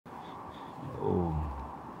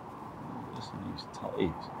These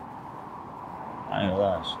tights. I ain't gonna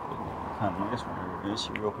lie, she kind of nice one here. She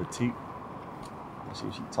real petite. Let's see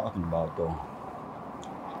what she talking about though.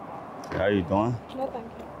 How you doing? No, thank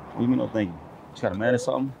you. What do you mean no thank you? You got a man or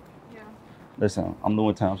something? Yeah. Listen, I'm new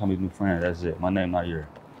in town, I'm trying to meet new friends. That's it. My name Nyyear.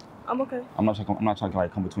 I'm okay. I'm not trying to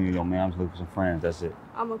like come between you and your man. I'm just looking for some friends. That's it.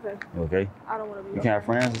 I'm okay. You okay? I don't want to be. You can't have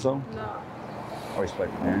friends or something? No. I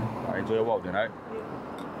respect it, man. All right, enjoy your walk then, all right? Yeah.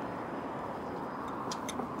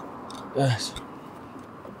 Yes.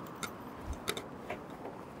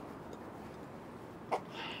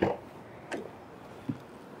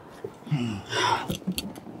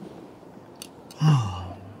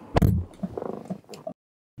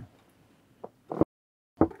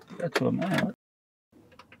 Got to a man.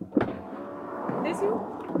 This you?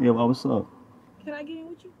 Yeah, well, what's up? Can I get in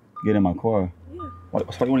with you? Get in my car. Yeah.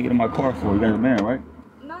 What you want to get in my car for? You got a man, right?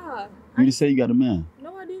 Nah. You just say you got a man.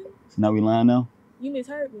 No, I didn't. So now we lying now? You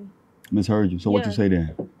misheard me. Misheard you. So what you say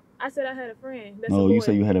then? I said I had a friend. That's No, a boy. you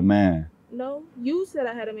said you had a man. No, you said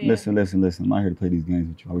I had a man. Listen. I'm not here to play these games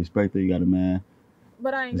with you. I respect that you got a man.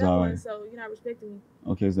 But I ain't It's got all one, right. so you're not respecting me.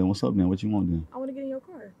 Okay, so then what's up then? What you want then? I want to get in your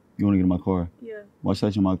car. You want to get in my car? Yeah. Why should I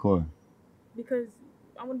get in my car? Because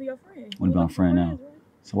I want to be your friend. Want to be my friend now?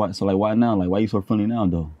 Right? So why now? Like why you so friendly now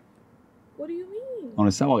though? What do you mean? On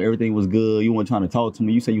the sidewalk, everything was good. You weren't trying to talk to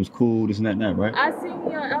me. You said you was cool, this and that, right? I seen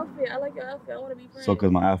your outfit. I like your outfit. I want to be friends. So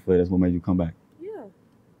cause my outfit, that's what made you come back. Yeah.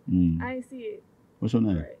 I ain't see it. What's your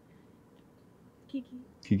name? Right. Kiki.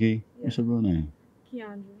 Kiki? Yeah. What's your real name?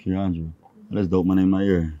 Keandra. Keandra. That's dope. My name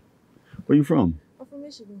Nyyear. Where you from? I'm from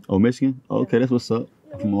Michigan. Oh, Michigan? Oh, okay, that's what's up.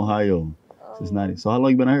 I'm from Ohio. Since 90. So how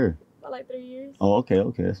long you been out here? About like 3 years. Oh, okay,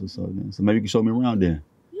 that's what's up then. So maybe you can show me around then.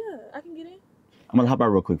 Yeah, I can get in. I'm gonna hop out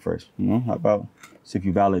real quick first. You know, hop out. See if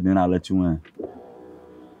you valid, then I'll let you in.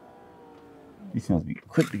 You seem to be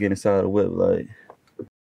quick to get inside the whip, like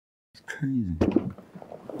it's crazy.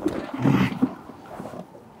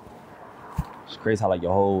 It's crazy how like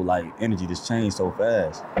your whole like energy just changed so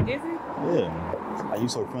fast. Is it? Yeah. Like you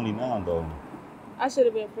so friendly now though. I should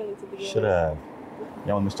have been friendly to begin with. Should have.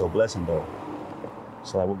 Y'all missed your blessing though.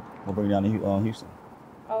 So like we'll bring you down to Houston.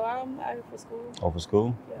 Oh, I'm out here for school. Oh, for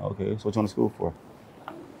school? Yeah. Okay. So what you going to school for?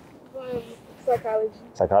 Psychology.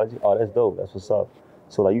 Psychology? Oh, that's dope. That's what's up.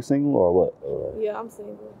 So like you single or what? Or, like, Yeah, I'm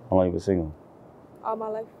single. how long you been single? All my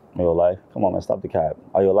life. All your life? Come on, man. Stop the cap.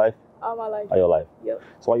 All your life? All my life. All your life? Yep.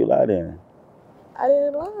 So why you lied then? I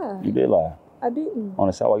didn't lie. You did lie. I didn't. On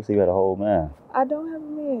the sidewalk, you said you had a whole man. I don't have a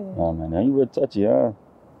man. Oh, man. Now you real touchy, huh?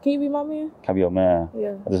 Can you be my man? Can I be your man?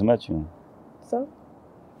 Yeah. I just met you. So?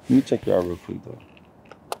 Let me check you out real quick, though.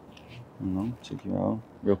 You know, check you out.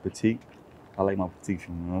 Real petite. I like my petite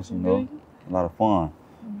from, you know, so, you know. A lot of fun.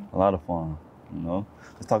 A lot of fun, you know.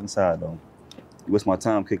 Let's talk inside, though. You waste my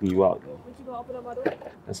time kicking you out, though. But you gonna open up my door?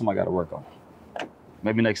 That's something I gotta work on.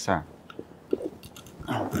 Maybe next time.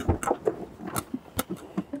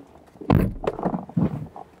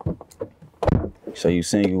 So you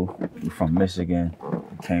single, you from Michigan,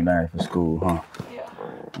 you came down here for school, huh? Yeah.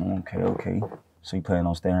 Okay. So you planning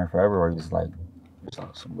on staying here forever or you just like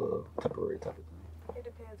some temporary type of thing? It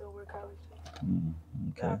depends on where college is.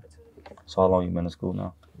 Okay. So how long you been in school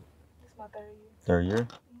now? This is my 3rd year. 3rd year?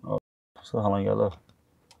 Oh, so how long you got left?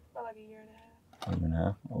 About like a year and a half. A year and a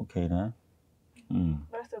half? Okay then.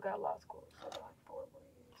 But I still got law school, so like 4 more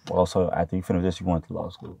years. Well, so after you finish this, you going to law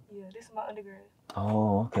school? Yeah, this is my undergrad.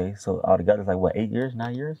 Oh, okay. So altogether it's like what, 8 years,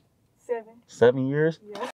 9 years? 7. 7 years?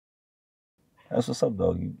 Yeah. That's what's up,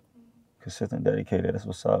 though. You consistent, dedicated. That's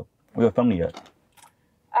what's up. Where your family at?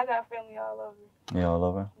 I got family all over. Yeah, all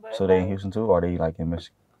over. But So they in Houston too, or are they like in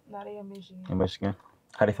Michigan? No, they in Michigan. In Michigan.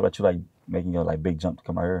 How they feel about you like making your like big jump to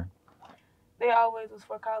come out here? They always was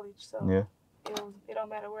for college, so Yeah. It don't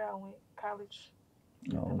matter where I went. College.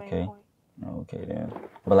 Oh, The main okay. point. Okay then.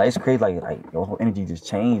 But like it's crazy, like your whole energy just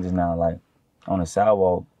changes now. Like on the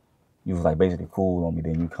sidewalk, you was like basically cool on me.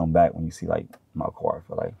 Then you come back when you see like my car. I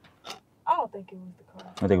feel like. I don't think it was the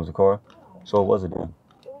car. I think it was a car. No. So what was it then?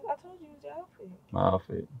 I told you it was your outfit. My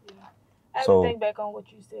outfit. Yeah. I have So- to think back on what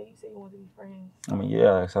you said. You said you wanted to be friends. I mean,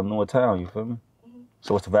 yeah, like, I'm new in town. You feel me?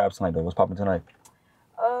 So what's the vibes tonight though? What's popping tonight?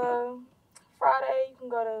 Friday, you can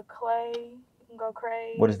go to Clay. You can go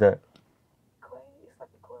Craig. What is that? Clay? It's like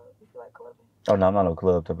a club. You feel like clubbing? Oh no, I'm not a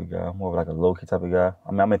club type of guy. I'm more of like a low key type of guy.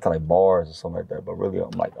 I mean, I'm into like bars or something like that. But really,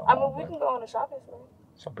 I'm like, I mean, we can go on a shopping spree.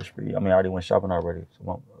 shopping spree. I mean, I already went shopping already.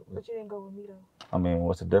 So But you didn't go with me though. I mean,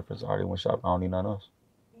 what's the difference? I already went shopping. I don't need nothing else.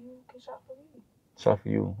 You can shop for me. Shop for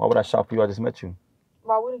you. Why would I shop for you? I just met you.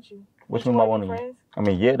 Why wouldn't you? Which Would one you I wanna want be to? friends? I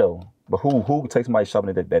mean, yeah though. But who takes somebody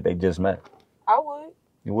shopping that they just met? I would.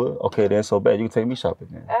 You would? Okay, then so bad. You can take me shopping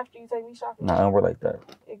then. After you take me shopping. Nah, I don't work like that.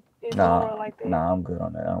 It ain't doing one like that. Nah, I'm good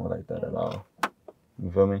on that. I don't like that at all.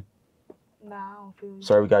 You feel me? Nah, I don't feel you.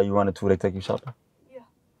 So every guy you run into, they take you shopping? Yeah.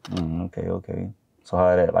 Okay. So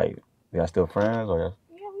how that, like, y'all still friends or y'all?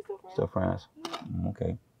 Yeah, we still friends. Still friends? Mm-hmm.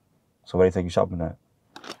 Okay. So where they take you shopping at?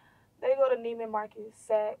 They go to Neiman Marcus,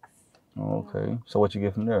 Saks. Okay. So what you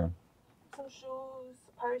get from there? Some shoes,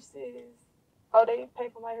 purses. Oh, they pay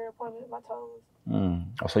for my hair appointment, my toes.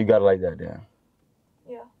 Oh, so you got it like that then?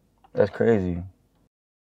 Yeah. That's crazy.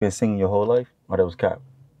 Been singing your whole life? Or that was cap?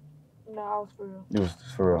 No, I was for real. It was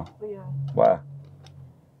for real? Yeah. Why?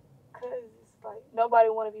 Because it's like, nobody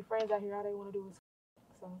want to be friends out here. All they want to do is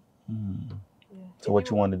so. Yeah. So what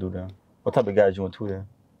you wanted to do then? What type of guys you want to then?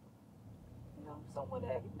 You know, someone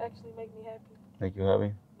that actually make me happy. Make you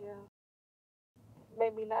happy? Yeah.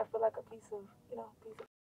 Make me not feel like a piece of.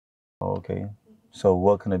 Okay. So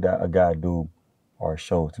what can a guy do or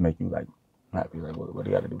show to make you like happy? Like what do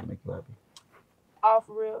you got to do to make you happy? All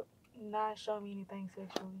for real, not show me anything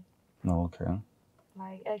sexually. No, okay.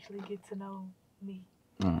 Like actually get to know me.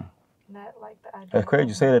 Not like the idea. That's crazy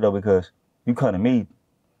you say that though, because you come to me,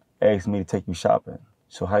 ask me to take you shopping.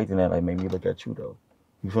 So how you think that like made me look at you though?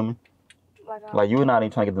 You feel me? Like you and I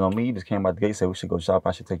ain't trying to get to know me. You just came out the gate and said we should go shop.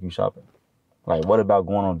 I should take you shopping. Like what about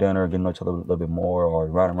going on dinner, getting to know each other a little bit more, or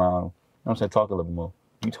riding around? You know what I'm saying? Talk a little bit more.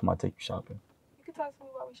 You talking about take you shopping. You can talk to me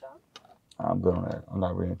while we shop. I'm good on that. I'm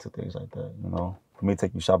not really into things like that, you know. For me to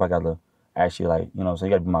take you shop, I gotta actually like, you know, so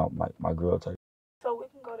you gotta be my girl type. So we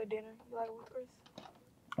can go to dinner. You like with Chris?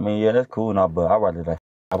 I mean, yeah, that's cool now, but I'd rather like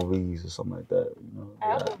Applebee's or something like that, you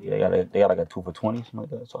know. They got like a 2 for $20, something like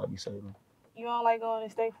that, so I'd be saving. You don't like going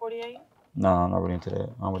to Steak 48? No, I'm not really into that.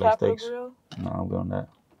 I don't really like steaks. Grill? No, I'm good on that.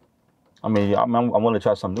 I mean, I'm willing to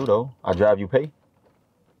try something new though. I drive, you pay.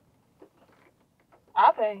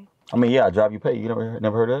 I pay. I mean, yeah, I drive, you pay. You never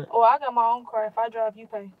heard of that? Oh, I got my own car. If I drive, you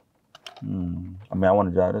pay. I mean, I want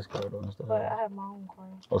to drive this car though. But I have my own car.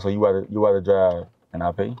 Oh, so you rather drive and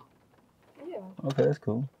I pay? Yeah. Okay, that's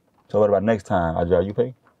cool. So what about next time I drive, you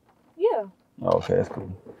pay? Yeah. Oh, okay, that's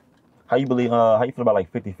cool. How you feel about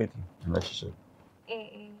like 50-50 relationship?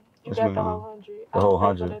 You got the whole 100. The whole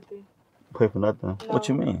 100. Pay for nothing? No. What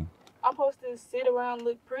you mean? I'm supposed to sit around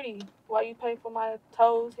look pretty while you pay for my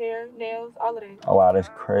toes, hair, nails, all of that. Oh wow, that's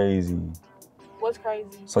crazy. What's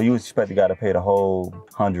crazy? So you expect the guy to pay the whole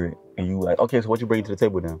 100 and you like, okay, so what you bring to the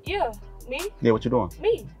table then? Yeah, me. Yeah, what you doing?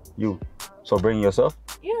 Me. You. So bringing yourself?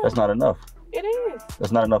 Yeah. That's not enough. It is.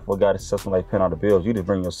 That's not enough for a guy to successfully like paying all the bills. You just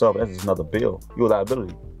bring yourself. That's just another bill. You a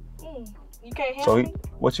liability. You can't handle me?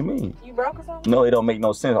 What you mean? You broke or something? No, it don't make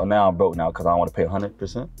no sense. Oh, now I'm broke now because I don't want to pay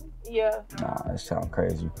 100%. Yeah. Nah, that sounds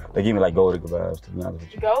crazy. They give me like gold digger vibes, to be honest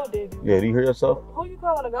with you. Gold digger? Yeah, do you hear yourself? Who you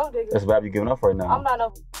calling a gold digger? That's a vibe you're giving off right now. I'm not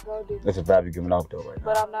no gold digger. That's a vibe you're giving off though right now.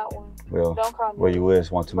 But I'm not one. Well, don't call me. Well, you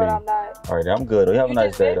is one to me. But I'm not. All right, I'm good though. You have a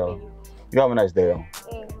nice day though. You have a nice day though.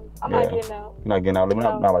 I'm not getting out. You're not getting out. Let me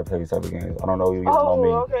not like play these type of games. I don't know you. You don't know me.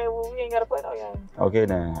 Okay. Well, we ain't gotta play no games. Okay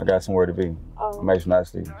then. I got somewhere to be. I'm actually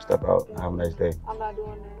nicely. Step out. Yeah. Have a nice day. I'm not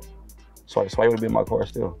doing that. So why you would be in my car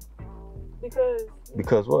still?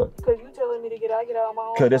 Because what? Because you telling me to get out on my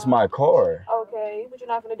own. Because it's my car. Okay, but you're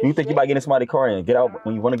not gonna do. You think you might get in somebody's car and get out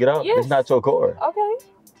when you want to get out? Yes. It's not your car. Okay.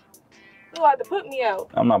 You have to put me out.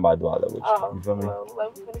 I'm not about to do all that with you. You feel me?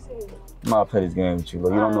 Well, let me see here. I'm not play this game with you.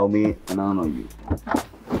 Look, you don't know me and I don't know you.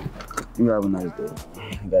 You have a nice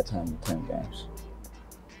day. You got time to 10 games.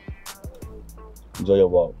 Enjoy your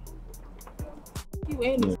walk. You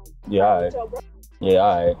in this? Yeah, alright. Yeah,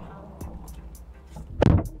 alright.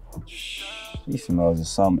 These smells is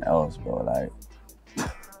something else, bro.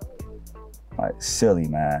 Like silly,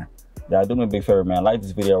 man. Y'all do me a big favor, man. Like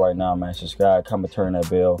this video right now, man. Subscribe, comment, turn that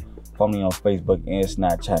bell. Follow me on Facebook and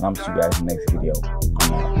Snapchat. I'm see you guys in the next video.